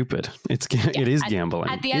stupid. It is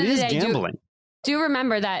gambling. At the end of the day, gambling. Do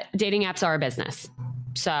remember that dating apps are a business.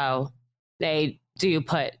 So they do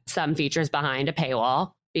put some features behind a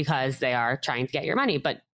paywall because they are trying to get your money,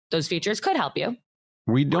 but those features could help you.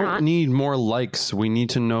 We don't need more likes. We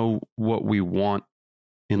need to know what we want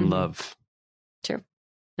in love. True.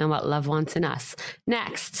 And what love wants in us.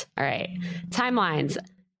 Next. All right. Timelines.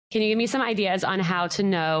 Can you give me some ideas on how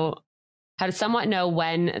to somewhat know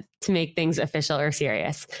when to make things official or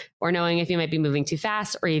serious, or knowing if you might be moving too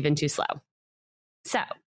fast or even too slow? So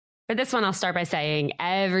for this one, I'll start by saying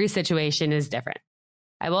every situation is different.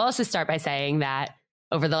 I will also start by saying that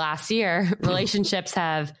over the last year, relationships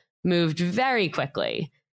have moved very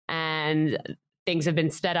quickly, and things have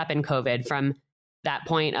been sped up in COVID from that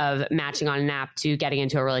point of matching on an app to getting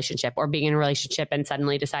into a relationship, or being in a relationship and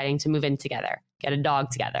suddenly deciding to move in together, get a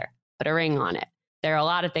dog together, put a ring on it. There are a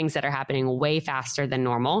lot of things that are happening way faster than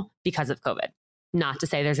normal because of COVID. Not to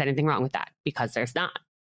say there's anything wrong with that, because there's not.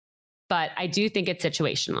 But I do think it's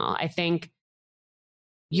situational. I think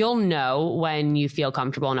you'll know when you feel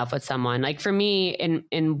comfortable enough with someone. Like for me,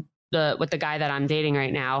 with the guy that I'm dating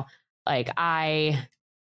right now, like I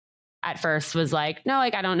at first was like, no,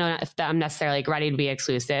 like I don't know if I'm necessarily like ready to be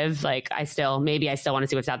exclusive. Like I still want to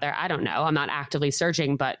see what's out there. I don't know. I'm not actively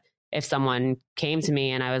searching, but if someone came to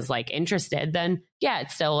me and I was like interested, then yeah,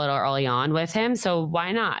 it's still a little early on with him. So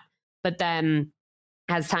why not? But then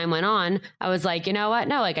as time went on, I was like, you know what?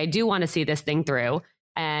 No, like I do want to see this thing through.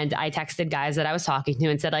 And I texted guys that I was talking to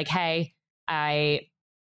and said like, hey, I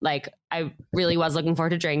really was looking forward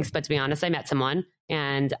to drinks, but to be honest, I met someone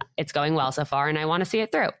and it's going well so far and I want to see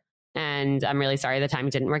it through. And I'm really sorry the time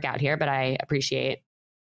didn't work out here, but I appreciate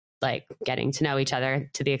like getting to know each other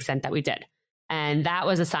to the extent that we did. And that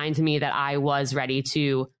was a sign to me that I was ready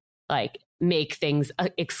to like make things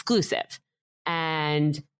exclusive.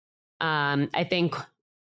 And I think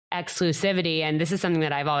exclusivity, and this is something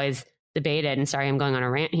that I've always debated, and sorry, I'm going on a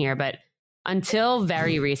rant here, but until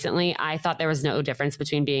very recently, I thought there was no difference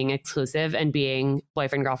between being exclusive and being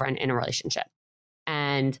boyfriend, girlfriend in a relationship.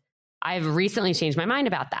 And I've recently changed my mind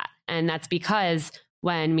about that. And that's because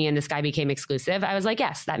when me and this guy became exclusive, I was like,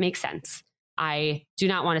 yes, that makes sense. I do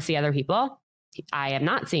not want to see other people. I am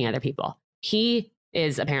not seeing other people. He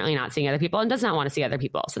is apparently not seeing other people and does not want to see other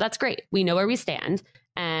people. So that's great. We know where we stand,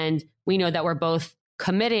 and we know that we're both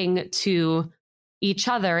committing to each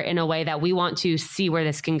other in a way that we want to see where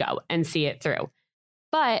this can go and see it through.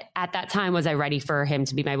 But at that time, was I ready for him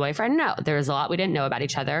to be my boyfriend? No, there was a lot we didn't know about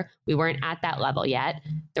each other. We weren't at that level yet.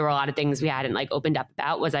 There were a lot of things we hadn't like opened up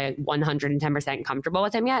about. Was I 110% comfortable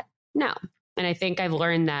with him yet? No. And I think I've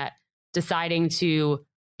learned that deciding to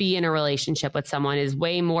be in a relationship with someone is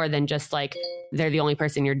way more than just like they're the only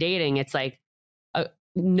person you're dating. It's like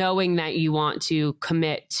knowing that you want to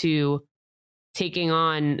commit to taking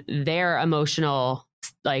on their emotions.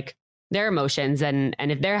 And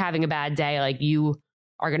if they're having a bad day, like you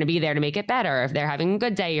are going to be there to make it better. If they're having a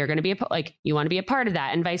good day, you're going to be you want to be a part of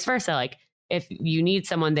that, and vice versa. Like if you need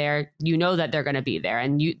someone there, you know that they're going to be there,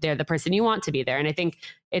 and they're the person you want to be there. And I think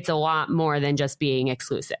it's a lot more than just being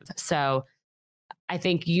exclusive. So I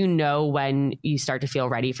think when you start to feel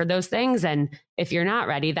ready for those things, and if you're not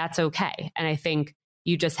ready, that's okay. And I think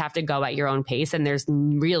you just have to go at your own pace. And there's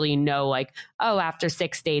really no like, oh, after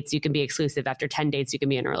 6 dates, you can be exclusive. After 10 dates, you can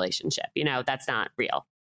be in a relationship. That's not real.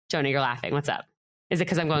 Jonah, you're laughing. What's up? Is it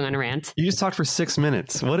because I'm going on a rant? You just talked for 6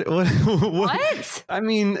 minutes. What? I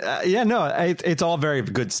mean, it's all very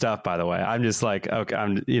good stuff, by the way. I'm just like, okay,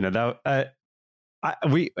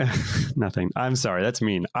 nothing. I'm sorry. That's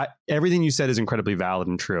mean. Everything you said is incredibly valid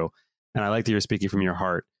and true. And I like that you're speaking from your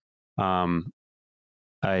heart.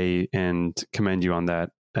 I commend you on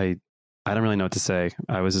that. I don't really know what to say.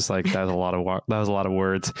 I was just like, that was a lot of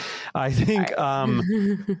words. I think, I'm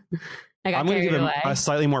going to give a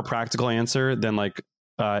slightly more practical answer than like,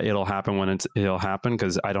 it'll happen when it'll happen,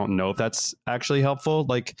 because I don't know if that's actually helpful.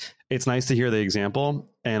 Like, it's nice to hear the example,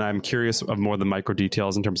 and I'm curious of more of the micro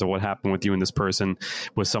details in terms of what happened with you and this person.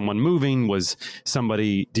 Was someone moving? Was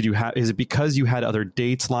somebody? Is it because you had other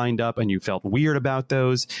dates lined up and you felt weird about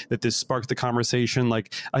those that this sparked the conversation?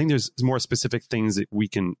 Like, I think there's more specific things that we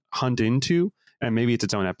can hunt into, and maybe it's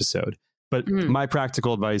its own episode. But my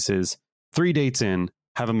practical advice is 3 dates in,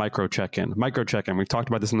 have a micro check-in. We've talked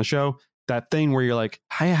about this on the show. That thing where you're like,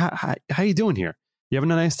 hi, how you doing here? You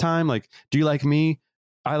having a nice time? Like, do you like me?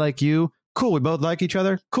 I like you. Cool. We both like each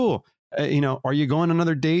other. Cool. Are you going on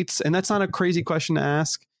other dates? And that's not a crazy question to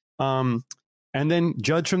ask. And then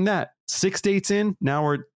judge from that. 6 dates in. Now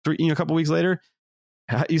we're a couple weeks later.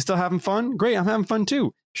 You still having fun? Great. I'm having fun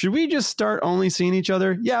too. Should we just start only seeing each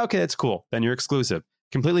other? Yeah. Okay. That's cool. Then you're exclusive.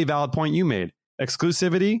 Completely valid point you made.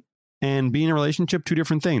 Exclusivity and being in a relationship, 2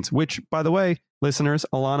 different things, which, by the way, listeners,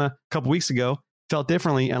 Alana, a couple weeks ago felt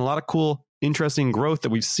differently, and a lot of cool, interesting growth that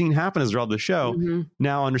we've seen happen as a result of the show. Mm-hmm.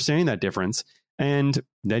 Now understanding that difference. And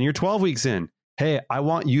then you're 12 weeks in. Hey, I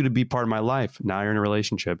want you to be part of my life. Now you're in a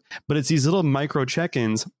relationship. But it's these little micro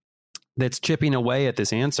check-ins that's chipping away at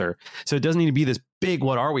this answer. So it doesn't need to be this big,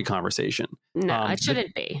 what are we conversation. No, it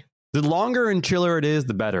shouldn't be. The longer and chiller it is,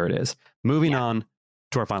 the better it is. Moving on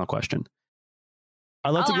to our final question.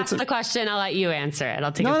 I'll ask the question. I'll let you answer it.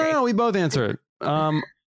 I'll take a break. No, we both answer it.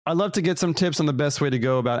 I'd love to get some tips on the best way to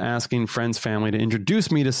go about asking friends, family to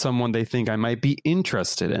introduce me to someone they think I might be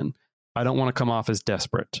interested in. I don't want to come off as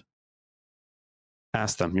desperate.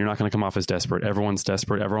 Ask them. You're not going to come off as desperate. Everyone's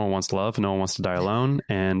desperate. Everyone wants love. No one wants to die alone.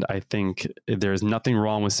 And I think there's nothing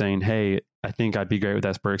wrong with saying, hey, I think I'd be great with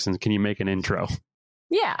that person. Can you make an intro?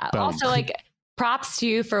 Yeah. Boom. Also, props to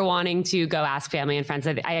you for wanting to go ask family and friends.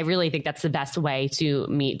 I really think that's the best way to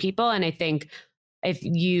meet people. And I think if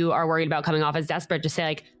you are worried about coming off as desperate, just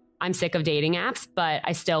say I'm sick of dating apps, but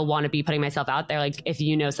I still want to be putting myself out there. If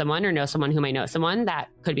you know someone or know someone who might know someone that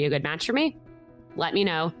could be a good match for me, let me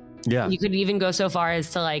know. Yeah. You could even go so far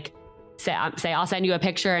as to say I'll send you a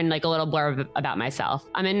picture and a little blurb about myself.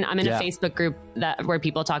 I'm in a Facebook group where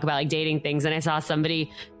people talk about dating things, and I saw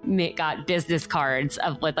somebody got business cards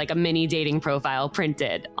with a mini dating profile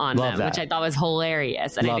printed on them, which I thought was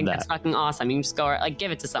hilarious, and I think that's fucking awesome. You can just go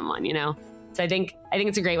give it to someone, So I think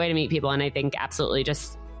it's a great way to meet people, and I think absolutely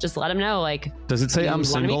just let them know. Does it say I'm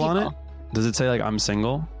single on it? Does it say I'm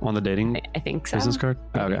single on the dating? I think so. Business card.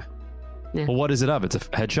 Okay. Yeah. Well, what is it of? It's a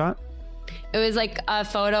headshot? It was a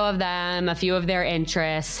photo of them, a few of their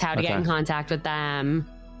interests, how to get in contact with them.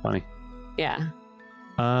 Funny. Yeah.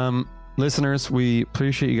 Listeners, we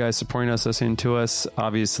appreciate you guys supporting us, listening to us.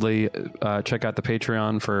 Obviously, check out the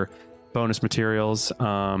Patreon for bonus materials,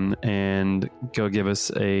 and go give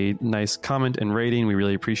us a nice comment and rating. We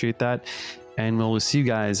really appreciate that. And we'll see you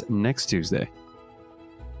guys next Tuesday.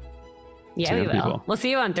 Yeah, we will. People. We'll see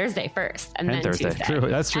you on Thursday first, and then Thursday. Tuesday. True.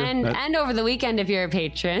 That's true. And over the weekend if you're a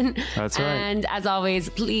patron. That's right. And as always,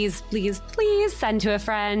 please, please, please send to a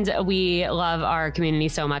friend. We love our community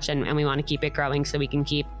so much, and we want to keep it growing so we can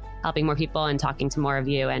keep helping more people and talking to more of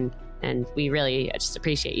you. And we really just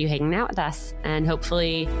appreciate you hanging out with us. And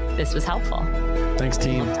hopefully this was helpful. Thanks,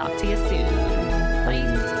 team. We'll talk to you soon.